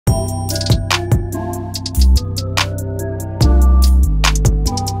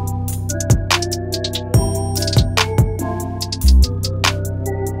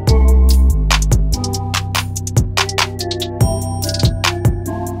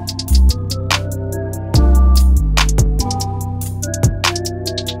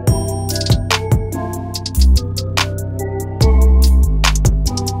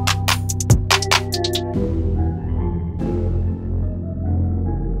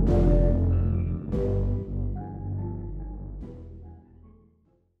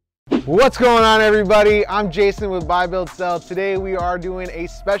What's going on, everybody? I'm Jason with BUY.BUILD.SELL. Today we are doing a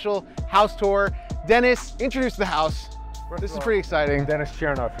special house tour. Dennis, introduce the house. This is pretty exciting. Dennis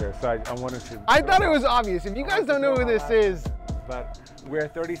Chernov here, so I wanted to... I thought it was obvious. If you guys don't know who this is. But we're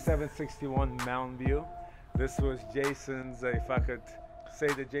at 3761 Mound View. This was Jason's, if I could say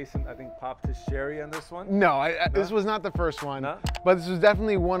that Jason, I think, popped his cherry on this one. No, this was not the first one. No? But this was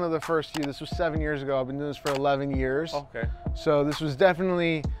definitely one of the first few. This was 7 years ago. I've been doing this for 11 years. Okay. So this was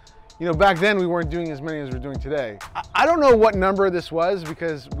definitely, you know, back then we weren't doing as many as we're doing today. I don't know what number this was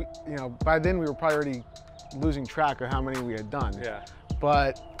because, by then we were probably already losing track of how many we had done. Yeah.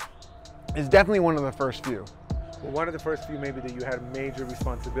 But it's definitely one of the first few. Well, one of the first few maybe that you had major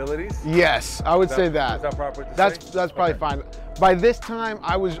responsibilities. Yes, I would say that. Is that proper to say? That's probably fine. By this time,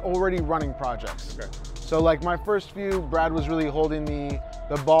 I was already running projects. Okay. So like my first few, Brad was really holding the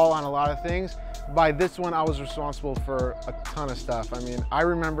ball on a lot of things. By this one, I was responsible for a ton of stuff. I mean, I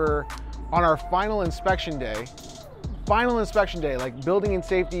remember on our final inspection day, like building and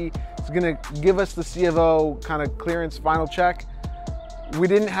safety is gonna give us the C of O kind of clearance final check. We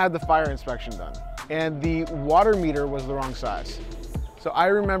didn't have the fire inspection done, and the water meter was the wrong size. So I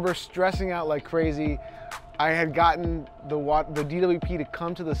remember stressing out like crazy. I had gotten the DWP to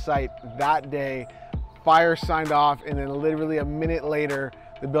come to the site that day, fire signed off, and then literally a minute later,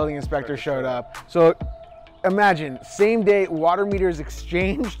 the building inspector showed up. So imagine, same day, water meters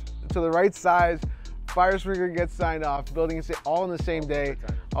exchanged to the right size, fire sprinkler gets signed off, building inspector, all in the same day.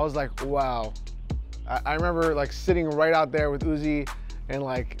 I was like, wow. I remember like sitting right out there with Uzi, and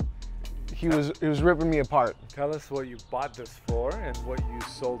like, he was ripping me apart. Tell us what you bought this for and what you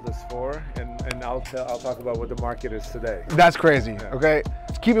sold this for, and I'll talk about what the market is today. That's crazy. Yeah. Okay.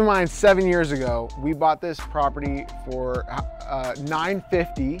 Keep in mind, 7 years ago, we bought this property for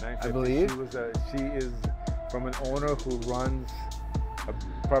 $950, I believe. She is from an owner who runs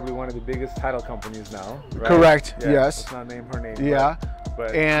probably one of the biggest title companies now. Right? Correct. Yeah, yes. Let's not name her name. Yeah.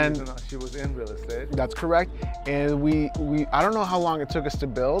 But she was in real estate. That's correct. And I don't know how long it took us to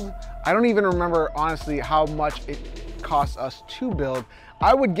build. I don't even remember honestly how much it cost us to build.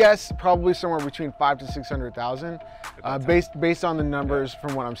 I would guess probably somewhere between 500,000 to 600,000, based on the numbers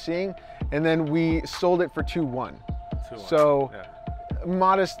from what I'm seeing. And then we sold it for 2.1. So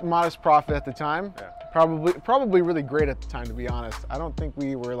modest profit at the time. Yeah. Probably really great at the time, to be honest. I don't think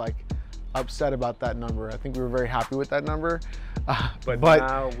we were like upset about that number. I think we were very happy with that number. But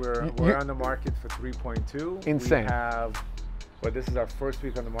now we're on the market for 3.2. Insane. This is our first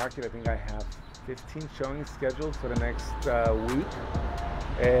week on the market. I think I have 15 showings scheduled for the next week.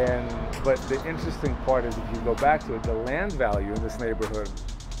 But the interesting part is, if you go back to it, the land value in this neighborhood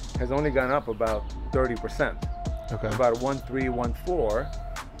has only gone up about 30%. Okay. About 1.3, 1.4.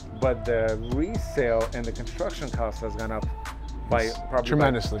 But the resale and the construction cost has gone up by probably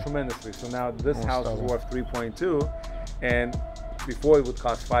tremendously. So now this house is worth 3.2, and before it would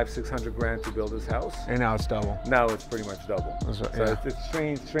cost 500-600 grand to build this house. And now it's double. Now it's pretty much double. Right, so it's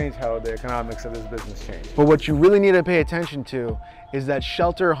strange how the economics of this business change. But what you really need to pay attention to is that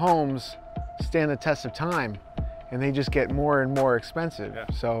shelter homes stand the test of time, and they just get more and more expensive. Yeah.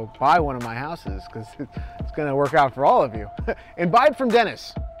 So buy one of my houses, because it's going to work out for all of you. And buy it from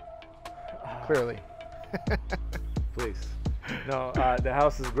Dennis. Clearly. Please. No, the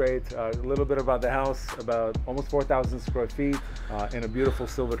house is great. A little bit about the house: about almost 4,000 square feet in a beautiful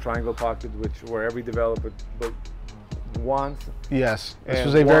silver triangle pocket, where every developer wants. Yes, this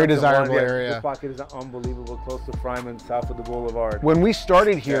was a very desirable area. This pocket is unbelievable, close to Fryman, south of the boulevard. When we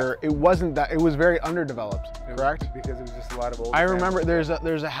started here, it wasn't that. It was very underdeveloped, correct? Because it was just a lot of old. I remember there's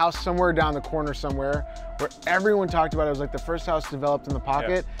a house somewhere down the corner somewhere where everyone talked about it. It was like the first house developed in the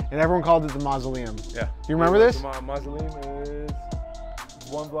pocket, and everyone called it the Mausoleum. Yeah. Do you remember this? The Mausoleum is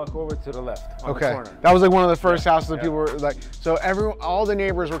one block over to the left on the corner. That was like one of the first houses that people were like, so all the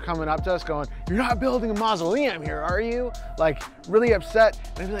neighbors were coming up to us going, "You're not building a mausoleum here, are you?" Like really upset.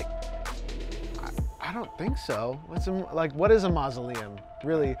 And I'd be like, I don't think so. What is a mausoleum?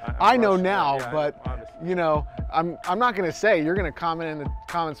 Really? I know now, but you know, I'm not gonna say. You're gonna comment in the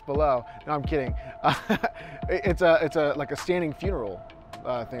comments below. No, I'm kidding. It's like a standing funeral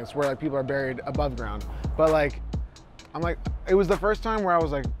thing. It's where like people are buried above ground. But like, I'm like, it was the first time where I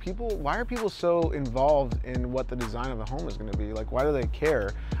was like, why are people so involved in what the design of the home is going to be? Like, why do they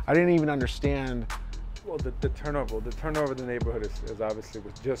care? I didn't even understand. Well, the turnover of the neighborhood is obviously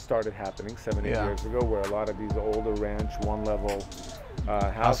just started happening 7-8 years ago, where a lot of these older ranch, one-level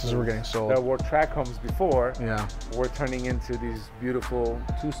houses were getting sold. That were tract homes before, were turning into these beautiful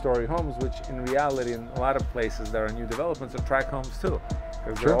 2-story homes, which in reality, in a lot of places that are new developments, are tract homes too,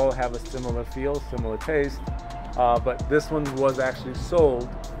 because they all have a similar feel, similar taste. But this one was actually sold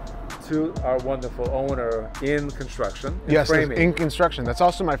to our wonderful owner in construction. Yes, framing. in construction. That's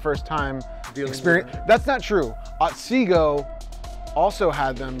also my first time Dealing experience. with them. That's not true. Otsego also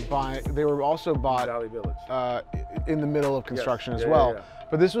had them they were also bought Valley Village. in the middle of construction as Yeah, well. yeah, yeah.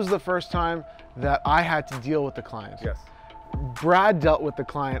 But this was the first time that I had to deal with the client. Yes. Brad dealt with the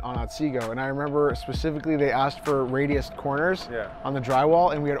client on Otsego, and I remember specifically they asked for radius corners on the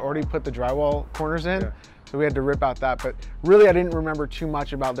drywall, and we had already put the drywall corners in, so we had to rip out that. But really, I didn't remember too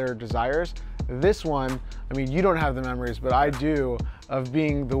much about their desires. This one, I mean, you don't have the memories, but I do, of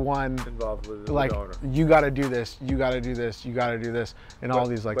being the one Involved with the like, owner. you got to do this, you got to do this, you got to do this, and all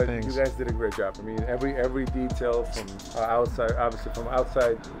these like but things. You guys did a great job. I mean, every detail from outside, obviously from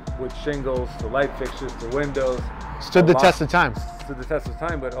outside with shingles to light fixtures to windows. Stood the test of time. Stood the test of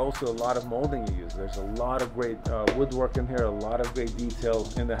time, but also a lot of molding you use. There's a lot of great woodwork in here, a lot of great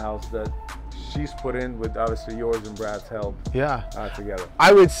details in the house that she's put in with obviously yours and Brad's help together.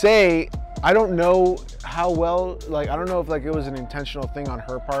 I would say, I don't know how well, like, I don't know if like it was an intentional thing on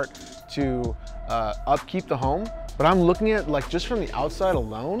her part to upkeep the home, but I'm looking at like just from the outside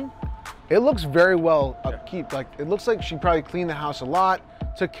alone, it looks very well upkeep. Like it looks like she probably cleaned the house a lot,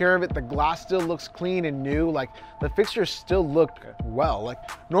 took care of it. The glass still looks clean and new. Like the fixtures still look well. Like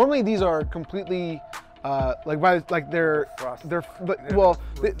normally these are completely they're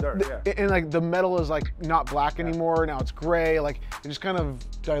and like the metal is like not black anymore. Now it's gray. Like it just kind of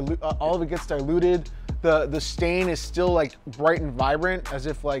all of it gets diluted. The stain is still like bright and vibrant, as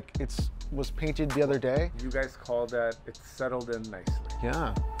if like was painted the other day. You guys call that it's settled in nicely.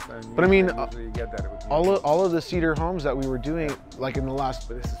 Yeah. And But I mean, usually you get that with all of the cedar homes that we were doing, like in the last.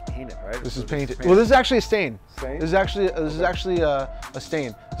 But this is painted, right? This is painted. Well, this is actually a stain. Stain? This is actually a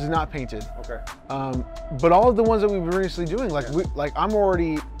stain. This is not painted. Okay. But all of the ones that we've been previously doing, like I'm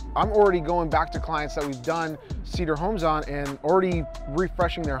already going back to clients that we've done cedar homes on and already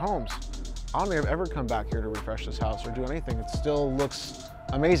refreshing their homes. I don't think I've ever come back here to refresh this house or do anything. It still looks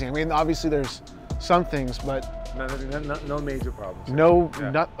amazing. I mean, obviously there's some things, but no major problems.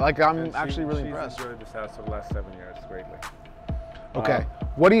 I'm actually really impressed. She's enjoyed this house for the last 7 years greatly. Okay,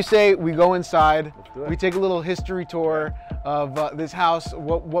 what do you say we go inside? Let's do it. We take a little history tour of this house,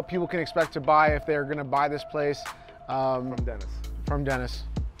 what people can expect to buy if they're gonna buy this place. From Dennis. From Dennis.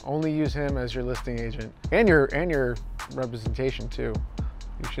 Only use him as your listing agent and your representation too.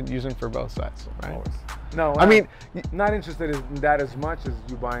 You should use him for both sides, right? Always. No, I mean, not interested in that as much as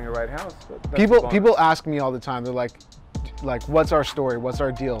you buying a right house. But that's people ask me all the time. They're like, what's our story? What's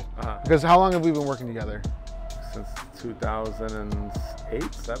our deal? Because how long have we been working together? Since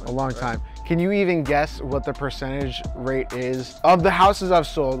 2008, 7. A long time. Can you even guess what the percentage rate is of the houses I've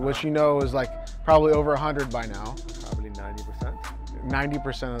sold, which you know is like probably over 100 by now? Probably 90%.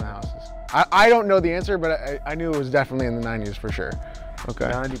 90% of the houses. I don't know the answer, but I knew it was definitely in the 90s for sure.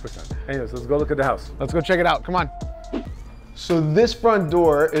 Okay. 90%. Anyways, let's go look at the house. Let's go check it out. Come on. So this front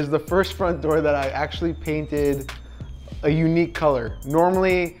door is the first front door that I actually painted a unique color.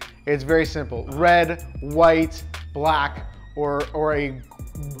 Normally, it's very simple. Red, white, black, or a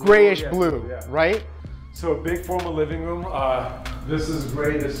grayish blue, right? So a big formal living room. This is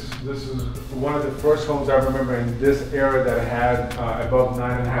great. This is one of the first homes I remember in this era that had above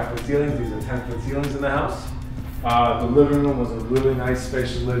 9.5 foot ceilings. These are 10 foot ceilings in the house. The living room was a really nice,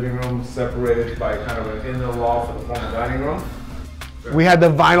 spacious living room, separated by kind of an inner wall for the formal dining room. We had the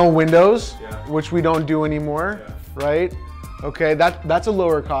vinyl windows, which we don't do anymore, right? Okay, that's a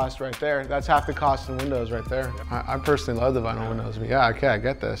lower cost right there. That's half the cost in windows right there. I personally love the vinyl windows, but yeah, okay, I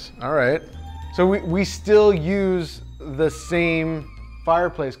get this. All right. So we still use the same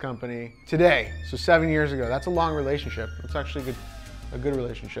fireplace company today. So 7 years ago. That's a long relationship. It's actually a good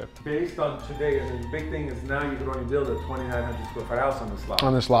relationship. Based on today, the big thing is now you could only build a 2,900 square foot house on this lot.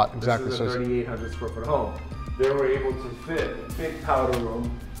 On this lot, exactly. This is a 3,800 square foot home. They were able to fit a big powder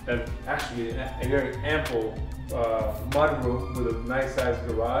room, and actually a very ample mud room with a nice sized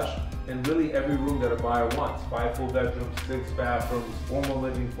garage, and really every room that a buyer wants. 5 full bedrooms, 6 bathrooms, formal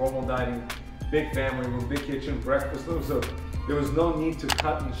living, formal dining, big family room, big kitchen, breakfast room. So there was no need to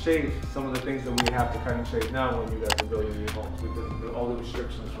cut and shave some of the things that we have to cut and shave now when you guys are building new homes because of all the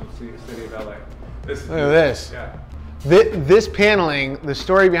restrictions from the city of LA. Look at this. Yeah. This paneling, the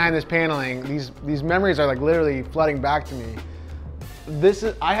story behind this paneling, these memories are like literally flooding back to me.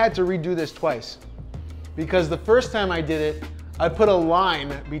 I had to redo this twice because the first time I did it, I put a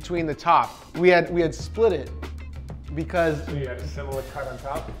line between the top. We had split it because So you had a similar cut on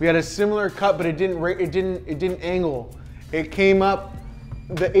top? We had a similar cut, but it didn't angle. It came up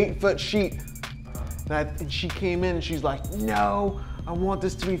the 8-foot sheet. And she came in and she's like, no, I want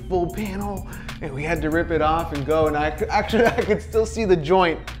this to be full panel. And we had to rip it off and go. And I could still see the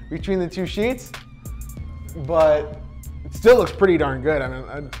joint between the two sheets, but it still looks pretty darn good. I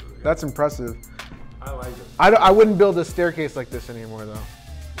mean, that's impressive. I like it. I wouldn't build a staircase like this anymore though.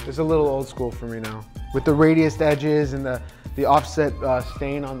 It's a little old school for me now. With the radiused edges and the offset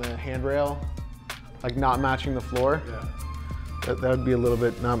stain on the handrail, like not matching the floor. Yeah. That would be a little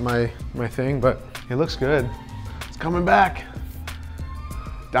bit not my thing, but it looks good. It's coming back.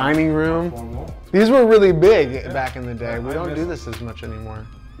 Dining room. These were really big back in the day. We don't do this as much anymore.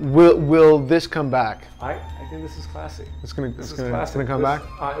 Will this come back? I think this is classic. It's gonna come back?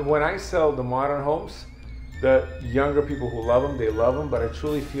 When I sell the modern homes, the younger people who love them, they love them, but I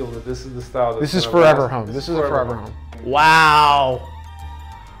truly feel that this is the style. This is forever home. This is a forever home. Wow.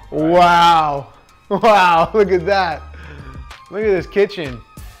 Wow. Wow, look at that. Look at this kitchen.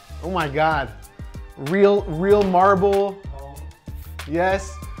 Oh my God. Real marble.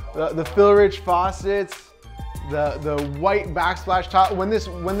 Yes. The fill-rich faucets. The white backsplash top when this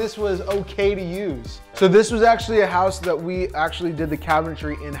was okay to use. So this was actually a house that we actually did the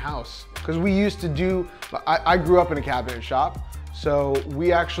cabinetry in-house because we used to do, I grew up in a cabinet shop. So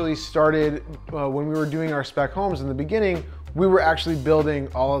we actually started, when we were doing our spec homes in the beginning, we were actually building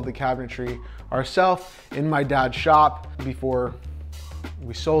all of the cabinetry ourselves in my dad's shop before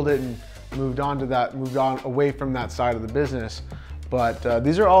we sold it and moved on away from that side of the business. But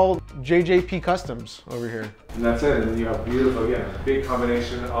these are all JJP customs over here. And that's it. And then you have beautiful, again, big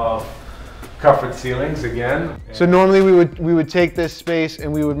combination of covered ceilings again. So normally we would take this space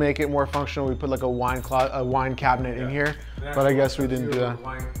and we would make it more functional. We put like a wine cabinet in here, but I guess we didn't do that.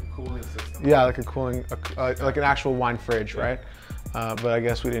 Wine cooling system. Yeah, like a cooling, like an actual wine fridge, right? But I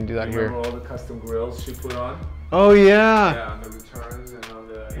guess we didn't do that here. Remember all the custom grills she put on? Oh yeah. Yeah, on the returns and on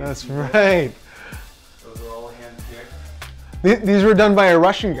the. That's right. Those are all hand-picked. These were done by a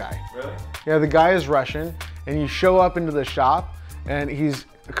Russian guy. Really? Yeah, the guy is Russian, and you show up into the shop, and he's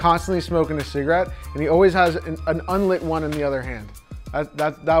constantly smoking a cigarette, and he always has an unlit one in the other hand.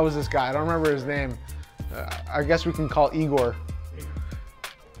 That was this guy. I don't remember his name. I guess we can call Igor.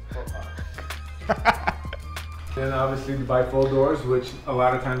 Then obviously the bifold doors, which a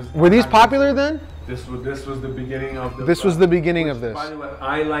lot of times. Were these popular then? This was the beginning of the. This was the beginning of this. By the way,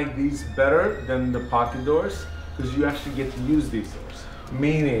 I like these better than the pocket doors because you actually get to use these doors.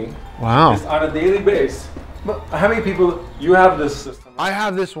 Meaning, wow. Just on a daily basis. But how many people you have this system? I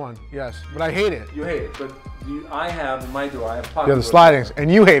have this one, yes, but I hate it. You hate it, but I have in my door. I have pocket. Yeah, the slidings, and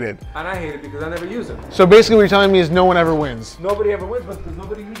you hate it. And I hate it because I never use it. So basically, what you're telling me is no one ever wins. Nobody ever wins, but because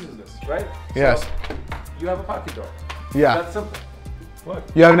nobody uses this, right? Yes. So you have a pocket door. Yeah. That's simple. What?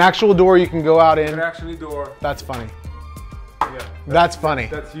 You have an actual door you can go out in. An actually door. That's funny. Yeah. That's funny.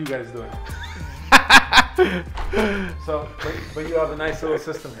 That's you guys doing. So, but you have a nice little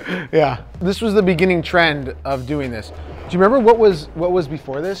system here. Yeah. This was the beginning trend of doing this. Do you remember what was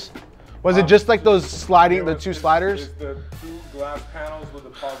before this? Was it just like those sliding, the two sliders? It's the two glass panels with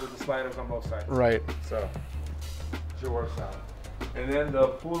the sliders on both sides. Right. So, it works out. And then the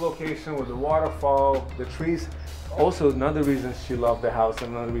pool location with the waterfall, the trees. Also, another reason she loved the house,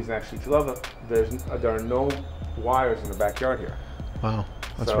 and another reason actually she loved it, there are no wires in the backyard here. Wow,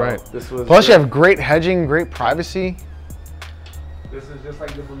 that's so right. Plus you have great hedging, great privacy. This is just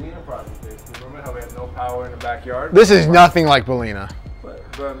like the Bellina project. Remember how we had no power in the backyard? This is nothing like Bellina. But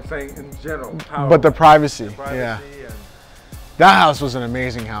I'm saying in general, power. But the privacy, yeah. And that house was an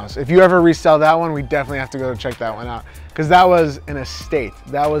amazing house. If you ever resell that one, we definitely have to go check that one out. Because that was an estate.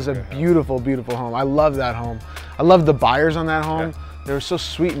 That was a beautiful, beautiful home. I love that home. I love the buyers on that home. Yeah. They were so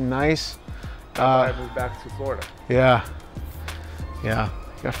sweet and nice. I moved back to Florida. Yeah. Yeah.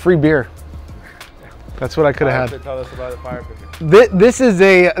 Got free beer. That's what I could have had. Tell us about the fire pit. This is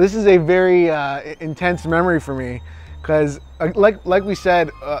a very intense memory for me, because like we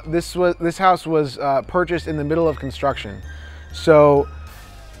said, this house was purchased in the middle of construction. So,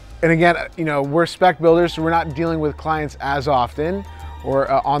 and again, you know, we're spec builders, so we're not dealing with clients as often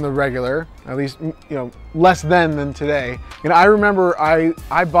or on the regular, at least, you know, less than today. And I remember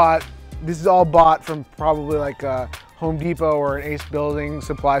I bought, this is all bought from probably like a Home Depot or an Ace Building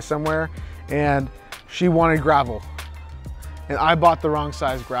Supply somewhere, and she wanted gravel. And I bought the wrong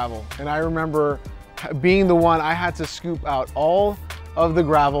size gravel. And I remember being the one, I had to scoop out all of the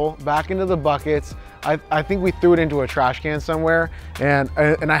gravel back into the buckets. I think we threw it into a trash can somewhere, and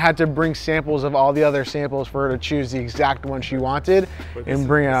I had to bring samples of all the other samples for her to choose the exact one she wanted and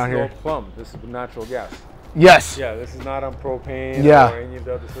bring it out here. This is all plumb. This is natural gas. Yes. Yeah, this is not on propane or any of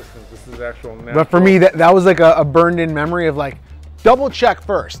the other systems. This is actual natural. But for me, that was like a burned in memory of like, double check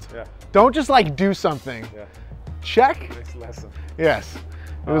first. Yeah. Don't just like do something. Yeah. Check. Nice lesson. Yes.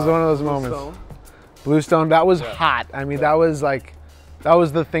 It was one of those moments. Bluestone, that was hot. I mean, that was like That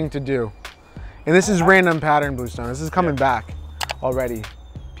was the thing to do. And this is random pattern bluestone. This is coming back already.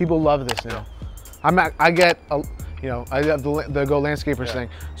 People love this now. I get, you know, I have the Go Landscapers thing.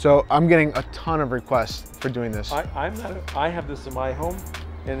 So I'm getting a ton of requests for doing this. I have this in my home,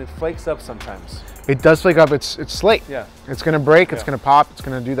 and it flakes up sometimes. It does flake up. It's slate. Yeah. It's gonna break. It's gonna pop. It's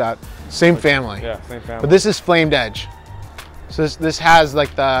gonna do that. Same family. Yeah, same family. But this is flamed edge. So this has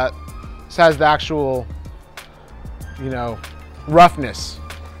like the actual, you know, roughness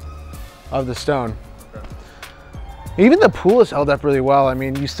of the stone. Okay. Even the pool has held up really well. I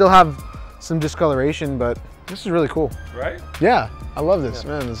mean, you still have some discoloration, but this is really cool. Right? Yeah, I love this,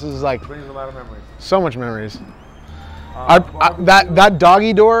 man. This is like, it brings a lot of memories. So much memories. That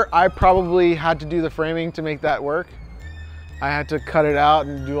doggy door, I probably had to do the framing to make that work. I had to cut it out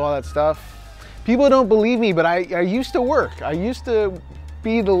and do all that stuff. People don't believe me, but I used to work. I used to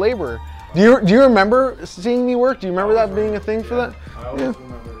be the laborer. Do you remember seeing me work? Do you remember that being a thing for that? I always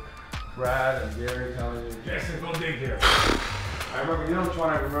remember Brad and Gary telling me, Jason, go dig here. I remember, you know which one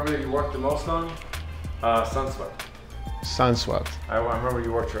I remember that you worked the most on? Sunswept. Sunswept. I remember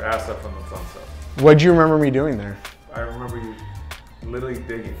you worked your ass off on the Sunswept. What do you remember me doing there? I remember you literally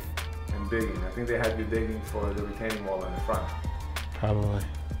digging and digging. I think they had you digging for the retaining wall in the front. Probably.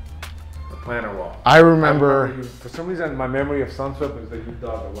 The planter wall. I remember you, for some reason, my memory of Sunswept is that you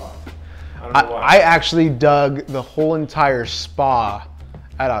dug a lot. I don't know why. I actually dug the whole entire spa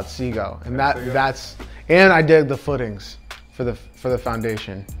at Otsego, and and I did the footings for the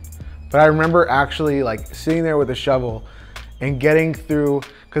foundation. But I remember actually like sitting there with a shovel and getting through,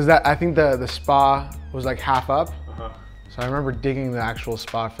 because I think the spa was like half up. So I remember digging the actual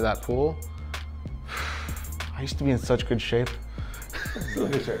spot for that pool. I used to be in such good shape.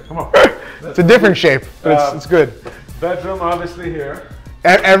 Good shape. Come on. It's a different shape, but it's good. Bedroom obviously here.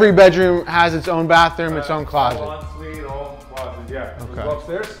 Every bedroom has its own bathroom, its own closet. All ensuite, all closet, yeah. Okay. Go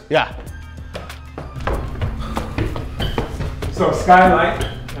upstairs? Yeah. So skylight,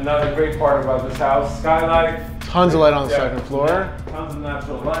 another great part about this house. Skylight. Tons of light on the second floor. Tons of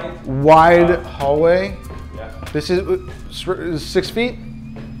natural light. Wide hallway. Yeah. This is 6 feet?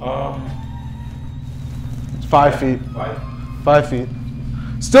 It's 5 feet. 5 feet.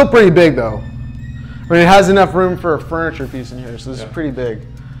 Still pretty big though. I mean, it has enough room for a furniture piece in here, so this is pretty big.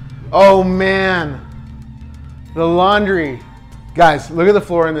 Oh man, the laundry. Guys, look at the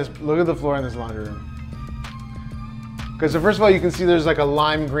floor in this. Look at the floor in this laundry room. Because first of all, you can see there's like a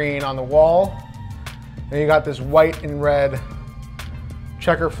lime green on the wall, and you got this white and red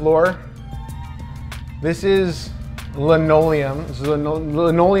checker floor. This is linoleum. This is a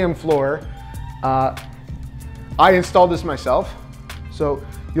linoleum floor. I installed this myself, so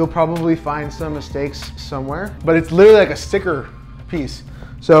you'll probably find some mistakes somewhere, but it's literally like a sticker piece.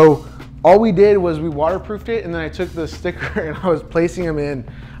 So all we did was we waterproofed it, and then I took the sticker and I was placing them in.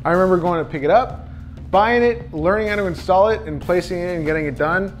 I remember going to pick it up, buying it, learning how to install it, and placing it and getting it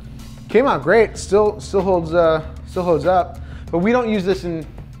done. Came out great. Still holds up. But we don't use this in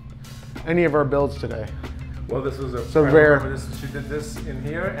any of our builds today. Well, this was so rare. She did this in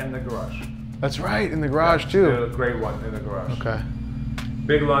here and the garage. That's right, in the garage too. The gray one in the garage. Okay.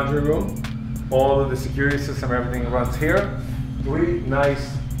 Big laundry room. All of the security system, everything runs here. 3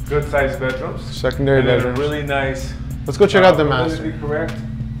 nice, good-sized bedrooms. Secondary bedrooms. Really nice. Let's go check out the master. Correct.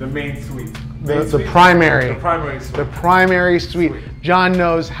 The main suite. The primary. The primary suite. The primary suite. John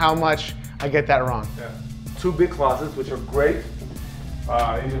knows how much I get that wrong. Yeah. 2 big closets, which are great.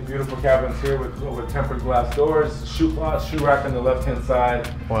 These are beautiful cabinets here with tempered glass doors. Shoe rack on the left-hand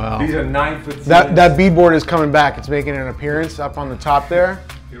side. Wow. These are 9-foot ceilings. That beadboard is coming back. It's making an appearance up on the top there.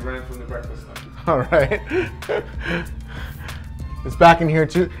 You ran from the breakfast club. All right. It's back in here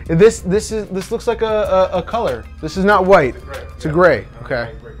too. This looks like a color. This is not white. It's a gray.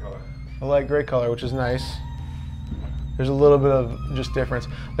 Okay. Gray color. A light gray color, which is nice. There's a little bit of just difference.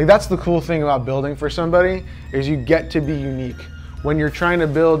 Like that's the cool thing about building for somebody is you get to be unique. When you're trying to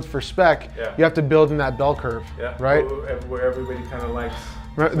build for spec, you have to build in that bell curve, right? Where everybody kind of likes.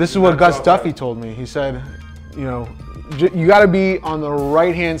 This is what Gus Duffy told me. He said, you know, you got to be on the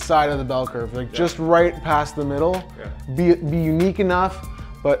right-hand side of the bell curve, like just right past the middle. Be unique enough,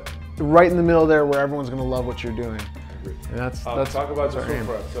 but right in the middle there where everyone's going to love what you're doing. And that's talk about the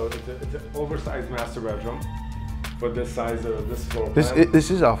sofa. So it's an oversized master bedroom. For this size of this floor plan.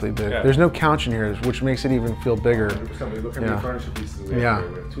 This is awfully big. There's no couch in here, which makes it even feel bigger. 100%. Look at the furniture pieces we have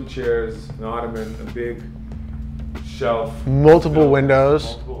here. We have 2 chairs, an ottoman, a big shelf. Multiple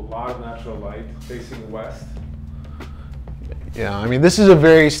windows. A lot of natural light facing west. Yeah, I mean, this is a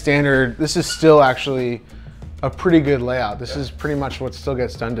very standard, this is still actually a pretty good layout. This is pretty much what still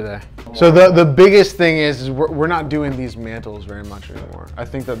gets done today. So the biggest thing is we're not doing these mantles very much anymore. I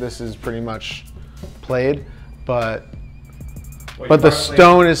think that this is pretty much played, but the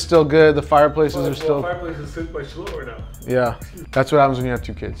stone is still good. The fireplaces are still. The fireplaces sit much lower now. Yeah, that's what happens when you have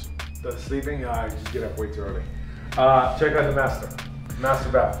 2 kids. The sleeping, I just get up way too early. Check out the master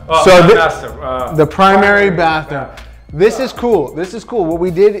bath. Oh, so the primary bathroom. This is cool. This is cool. What we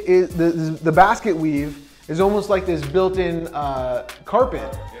did is the basket weave is almost like this built-in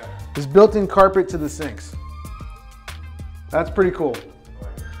carpet. Yeah. This built-in carpet to the sinks. That's pretty cool.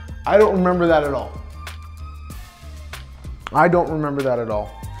 I don't remember that at all. I don't remember that at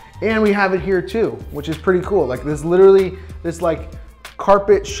all. And we have it here too, which is pretty cool. Like this literally, this like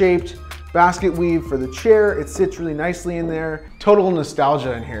carpet-shaped basket weave for the chair. It sits really nicely in there. Total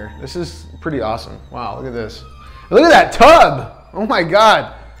nostalgia in here. This is pretty awesome. Wow, look at this. Look at that tub. Oh my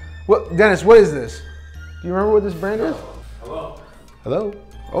God. What, Dennis, what is this? Do you remember what this brand is? Hello. Hello?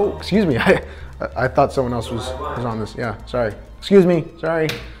 Oh, excuse me. I thought someone else was on this. Yeah, sorry. Excuse me, sorry.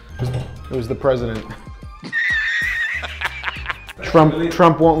 It was the president.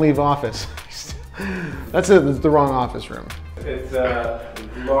 Trump won't leave office. That's the wrong office room. It's a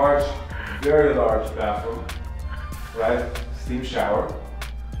large, very large bathroom, right? Steam shower.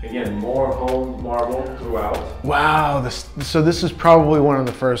 Again, more home marble throughout. Wow, so this is probably one of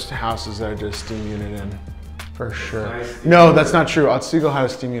the first houses that I did a steam unit in, for sure. Nice. No, that's not true. Otsego had a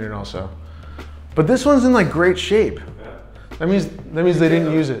steam unit also. But this one's in like great shape. Yeah. That means they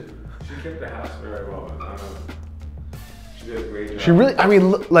didn't use it. She kept the house very well. She did a great job. She really, I mean,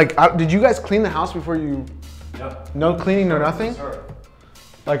 like, did you guys clean the house before you? No. No cleaning, no nothing?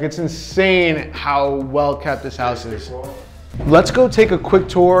 Like, it's insane how well kept this house is. Let's go take a quick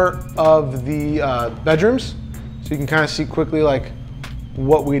tour of the bedrooms so you can kind of see quickly like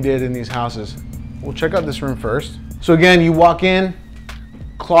what we did in these houses. We'll check out this room first. So again, you walk in,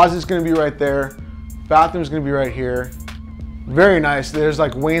 closet's gonna be right there, bathroom's gonna be right here. Very nice. There's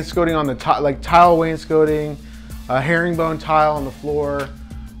like wainscoting on the top, like tile wainscoting, herringbone tile on the floor.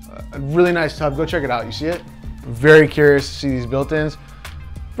 A really nice tub. Go check it out. You see it? Very curious to see these built-ins.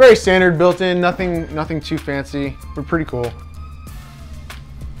 Very standard built-in, nothing too fancy, but pretty cool.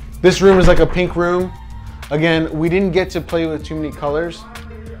 This room is like a pink room. Again, we didn't get to play with too many colors,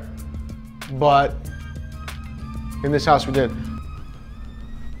 but in this house we did.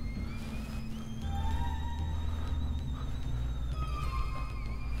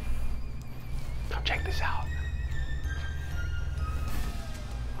 Come check this out.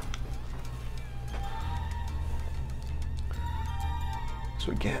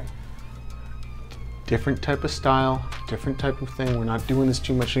 So again, different type of style, different type of thing. We're not doing this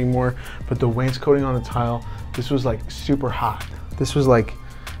too much anymore, but the wainscoting on the tile, this was like super hot. This was like,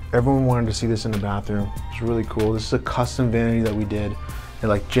 everyone wanted to see this in the bathroom. It's really cool. This is a custom vanity that we did. It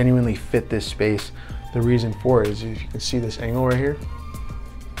like genuinely fit this space. The reason for it is if you can see this angle right here,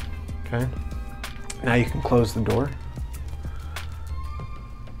 okay? Now you can close the door.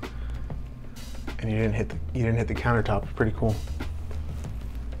 And you didn't hit the countertop. It's pretty cool.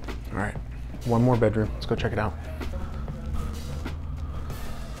 All right, one more bedroom. Let's go check it out.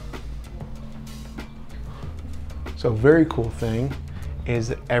 So very cool thing is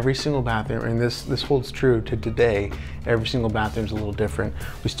that every single bathroom, and this holds true to today, every single bathroom's a little different.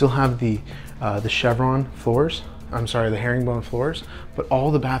 We still have the chevron floors, I'm sorry, the herringbone floors, but all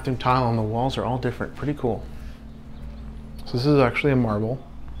the bathroom tile on the walls are all different. Pretty cool. So this is actually a marble.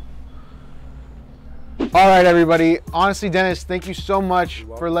 All right, everybody. Honestly, Dennis, thank you so much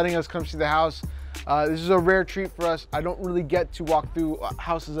for letting us come see the house. This is a rare treat for us. I don't really get to walk through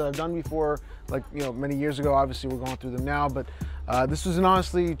houses that I've done before, like, you know, many years ago. Obviously, we're going through them now, but this was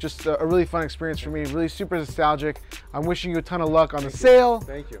honestly just a really fun experience for me. Really super nostalgic. I'm wishing you a ton of luck on the sale.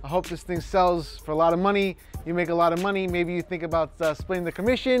 Thank you. I hope this thing sells for a lot of money. You make a lot of money. Maybe you think about splitting the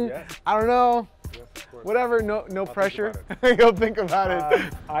commission. Yes. I don't know. Yes, of course. Whatever, no pressure. You'll think about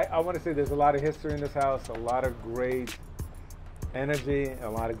it. I want to say there's a lot of history in this house, a lot of great energy, a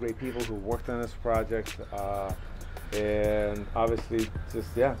lot of great people who worked on this project, and obviously just,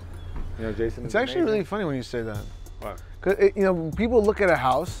 yeah, you know, Jason. It's actually really funny when you say that. Wow. Because, you know, people look at a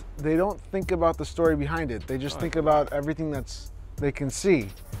house, they don't think about the story behind it. They just think about everything they can see.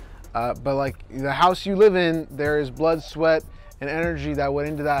 But like the house you live in, there is blood, sweat, and energy that went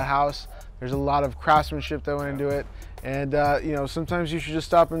into that house. There's a lot of craftsmanship that went into it. And, you know, sometimes you should just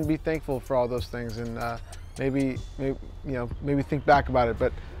stop and be thankful for all those things and maybe think back about it.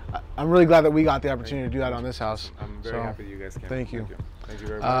 But I'm really glad that we got the opportunity to do that on this house. I'm very happy you guys came. Thank you. Thank you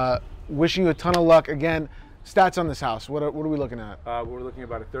very much. Wishing you a ton of luck. Again, Stats on this house. What are we looking at? We're looking at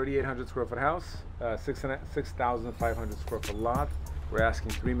about a 3,800 square foot house, 6,500 square foot lot. We're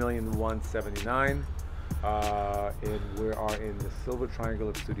asking $3,179,000. And we are in the Silver Triangle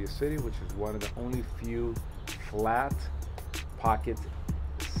of Studio City, which is one of the only few flat pockets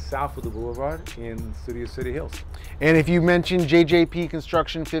south of the boulevard in Studio City Hills. And if you mention JJP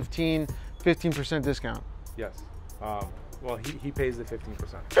Construction 15% discount. Yes. Well, he pays the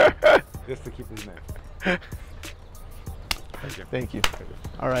 15% just to keep his name. Thank you. Thank you.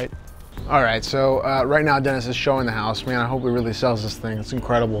 All right. All right, so right now Dennis is showing the house. Man, I hope he really sells this thing. It's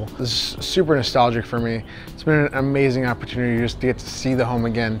incredible. This is super nostalgic for me. It's been an amazing opportunity just to get to see the home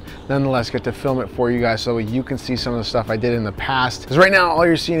again. Nonetheless, get to film it for you guys so you can see some of the stuff I did in the past. Because right now, all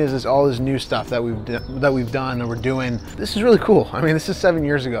you're seeing is all this new stuff that we've done and we're doing. This is really cool. I mean, this is 7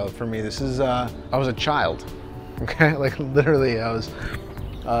 years ago for me. This is, I was a child, okay? Like literally, I was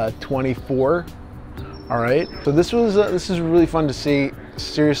 24. All right, so this is really fun to see.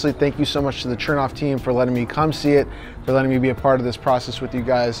 Seriously, thank you so much to the Chernov team for letting me come see it, for letting me be a part of this process with you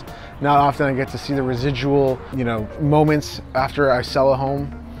guys. Not often I get to see the residual, moments after I sell a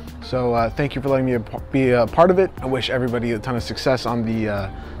home. So thank you for letting me be a part of it. I wish everybody a ton of success on the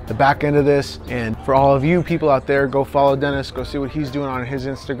back end of this. And for all of you people out there, go follow Dennis, go see what he's doing on his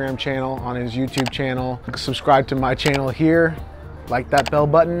Instagram channel, on his YouTube channel. Subscribe to my channel here, like that bell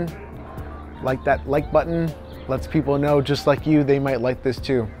button. Like that like button, lets people know just like you, they might like this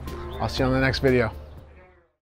too. I'll see you on the next video.